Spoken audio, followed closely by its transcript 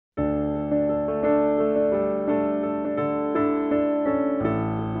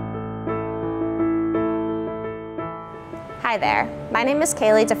Hi there, my name is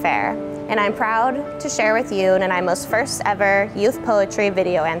Kailey DeFehr, and I'm proud to share with you Nanaimo's first ever youth poetry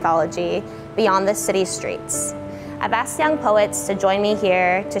video anthology, Beyond the City Streets. I've asked young poets to join me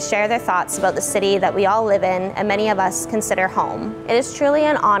here to share their thoughts about the city that we all live in and many of us consider home. It is truly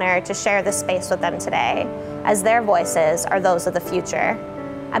an honor to share this space with them today, as their voices are those of the future.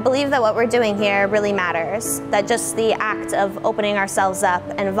 I believe that what we're doing here really matters, that just the act of opening ourselves up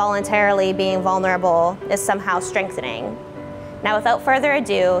and voluntarily being vulnerable is somehow strengthening. Now, without further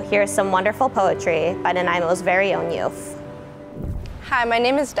ado, here's some wonderful poetry by Nanaimo's very own youth. Hi, my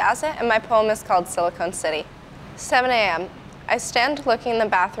name is Dazza, and my poem is called Silicon City. 7 a.m. I stand looking in the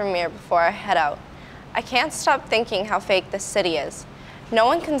bathroom mirror before I head out. I can't stop thinking how fake this city is. No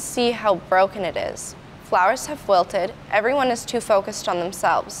one can see how broken it is. Flowers have wilted, everyone is too focused on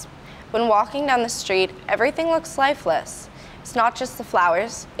themselves. When walking down the street, everything looks lifeless. It's not just the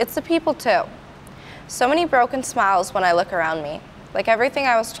flowers, it's the people too. So many broken smiles when I look around me, like everything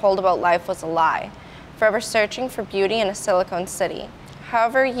I was told about life was a lie, forever searching for beauty in a Silicon City.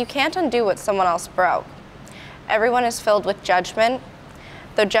 However, you can't undo what someone else broke. Everyone is filled with judgment,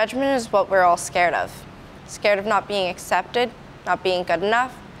 though judgment is what we're all scared of. Scared of not being accepted, not being good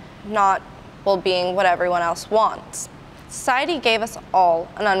enough, not being what everyone else wants. Society gave us all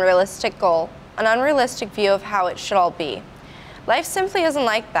an unrealistic goal, an unrealistic view of how it should all be. Life simply isn't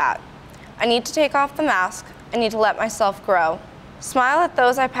like that. I need to take off the mask, I need to let myself grow. Smile at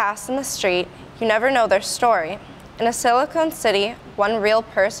those I pass in the street, you never know their story. In a Silicon City, one real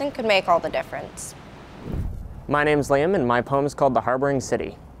person could make all the difference. My name's Liam, and my poem is called The Harboring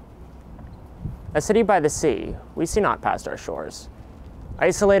City. A city by the sea, we see not past our shores.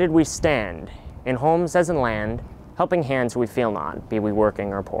 Isolated we stand, in homes as in land, helping hands we feel not, be we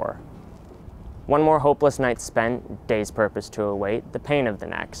working or poor. One more hopeless night spent, day's purpose to await, the pain of the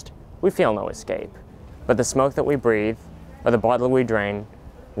next, we feel no escape. But the smoke that we breathe, or the bottle we drain,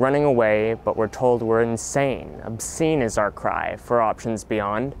 running away, but we're told we're insane, obscene is our cry for options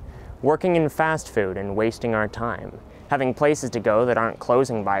beyond, working in fast food and wasting our time, having places to go that aren't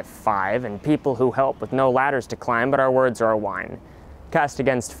closing by 5, and people who help with no ladders to climb, but our words are a whine. Cast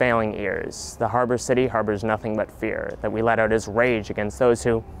against failing ears, the harbor city harbors nothing but fear that we let out as rage against those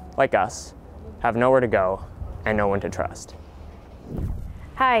who, like us, have nowhere to go and no one to trust.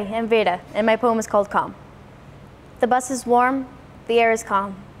 Hi, I'm Vayda, and my poem is called Calm. The bus is warm, the air is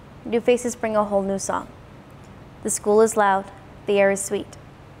calm. New faces bring a whole new song. The school is loud, the air is sweet.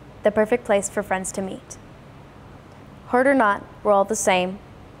 The perfect place for friends to meet. Hurt or not, we're all the same,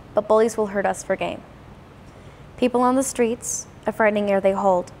 but bullies will hurt us for game. People on the streets, a frightening air they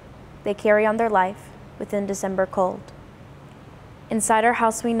hold. They carry on their life within December cold. Inside our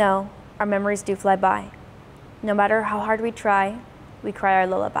house we know our memories do fly by. No matter how hard we try, we cry our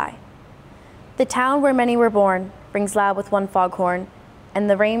lullaby. The town where many were born rings loud with one foghorn, and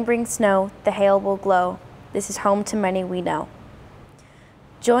the rain brings snow, the hail will glow. This is home to many we know.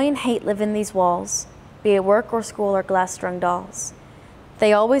 Joy and hate live in these walls, be it work or school or glass-strung dolls.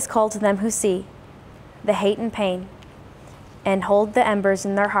 They always call to them who see the hate and pain, and hold the embers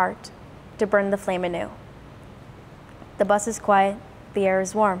in their heart to burn the flame anew. The bus is quiet, the air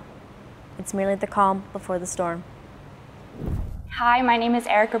is warm. It's merely the calm before the storm. Hi, my name is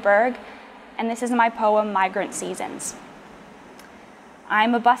Erika Berg, and this is my poem, Migrant Seasons.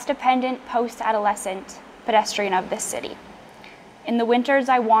 I'm a bus-dependent, post-adolescent pedestrian of this city. In the winters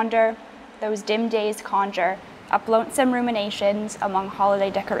I wander, those dim days conjure up lonesome ruminations among holiday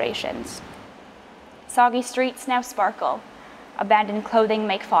decorations. Soggy streets now sparkle, abandoned clothing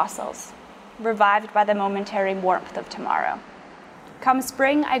make fossils, revived by the momentary warmth of tomorrow. Come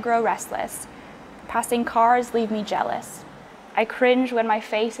spring, I grow restless. Passing cars leave me jealous. I cringe when my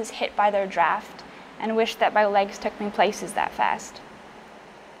face is hit by their draft and wish that my legs took me places that fast.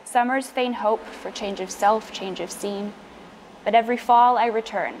 Summers feign hope for change of self, change of scene, but every fall I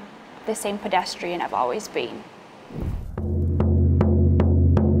return, the same pedestrian I've always been.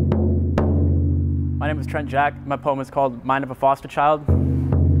 My name is Trent Jack. My poem is called Mind of a Foster Child.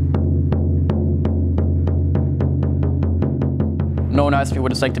 No one asked me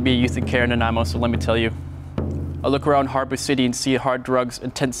what it's like to be a youth in care in Nanaimo, so let me tell you. I look around Harbor City and see hard drugs,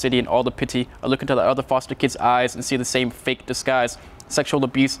 intense city and all the pity. I look into the other foster kids' eyes and see the same fake disguise. Sexual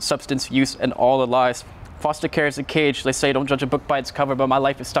abuse, substance use, and all the lies. Foster care is a cage. They say don't judge a book by its cover, but my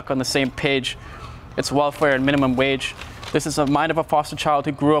life is stuck on the same page. It's welfare and minimum wage. This is the mind of a foster child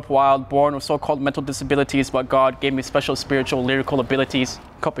who grew up wild, born with so-called mental disabilities, but God gave me special spiritual lyrical abilities.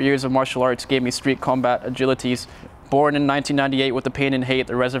 A couple years of martial arts gave me street combat agilities. Born in 1998 with the pain and hate,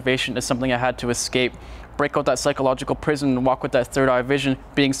 the reservation is something I had to escape. Break out that psychological prison and walk with that third eye vision.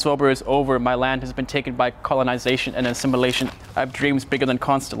 Being sober is over. My land has been taken by colonization and assimilation. I have dreams bigger than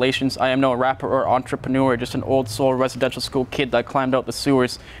constellations. I am no rapper or entrepreneur, just an old soul residential school kid that climbed out the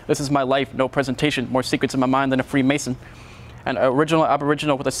sewers. This is my life, no presentation, more secrets in my mind than a Freemason. An original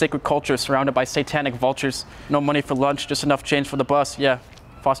Aboriginal with a sacred culture surrounded by satanic vultures. No money for lunch, just enough change for the bus. Yeah,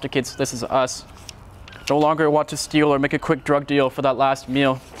 foster kids, this is us. No longer want to steal or make a quick drug deal for that last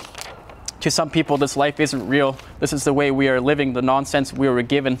meal. To some people, this life isn't real. This is the way we are living, the nonsense we were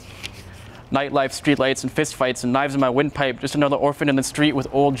given. Nightlife, streetlights, and fistfights, and knives in my windpipe. Just another orphan in the street with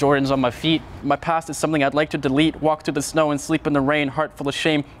old Jordans on my feet. My past is something I'd like to delete. Walk through the snow and sleep in the rain. Heart full of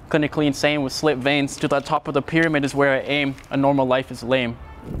shame, clinically insane with slit veins. To the top of the pyramid is where I aim. A normal life is lame.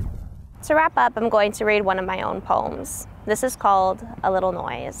 To wrap up, I'm going to read one of my own poems. This is called A Little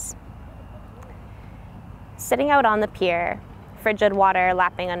Noise. Sitting out on the pier, frigid water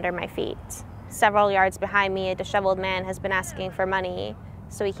lapping under my feet. Several yards behind me, a disheveled man has been asking for money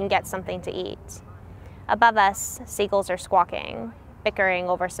so he can get something to eat. Above us, seagulls are squawking, bickering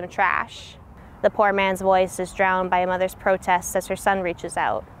over some trash. The poor man's voice is drowned by a mother's protest as her son reaches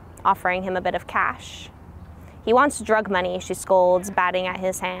out, offering him a bit of cash. He wants drug money, she scolds, batting at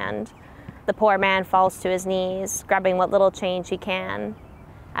his hand. The poor man falls to his knees, grabbing what little change he can.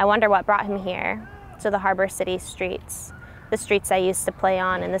 I wonder what brought him here, to the Harbor City streets. The streets I used to play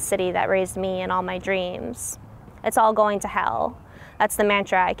on in the city that raised me and all my dreams. It's all going to hell. That's the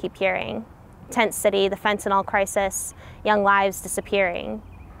mantra I keep hearing. Tent City, the fentanyl crisis, young lives disappearing.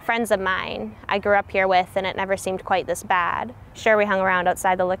 Friends of mine I grew up here with, and it never seemed quite this bad. Sure, we hung around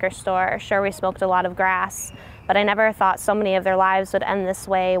outside the liquor store. Sure, we smoked a lot of grass. But I never thought so many of their lives would end this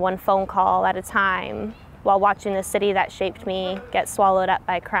way, one phone call at a time, while watching the city that shaped me get swallowed up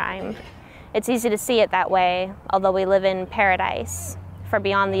by crime. It's easy to see it that way, although we live in paradise. For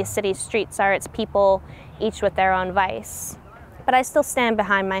beyond these city streets are its people, each with their own vice. But I still stand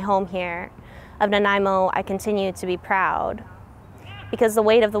behind my home here. Of Nanaimo, I continue to be proud. Because the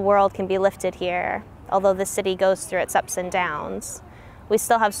weight of the world can be lifted here, although the city goes through its ups and downs. We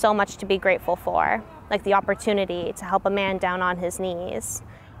still have so much to be grateful for, like the opportunity to help a man down on his knees,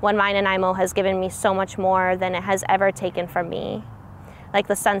 when my Nanaimo has given me so much more than it has ever taken from me. Like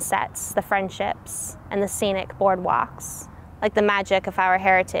the sunsets, the friendships, and the scenic boardwalks, like the magic of our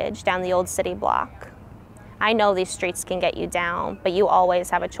heritage down the old city block. I know these streets can get you down, but you always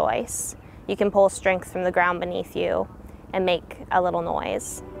have a choice. You can pull strength from the ground beneath you and make a little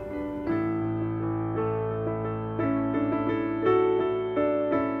noise.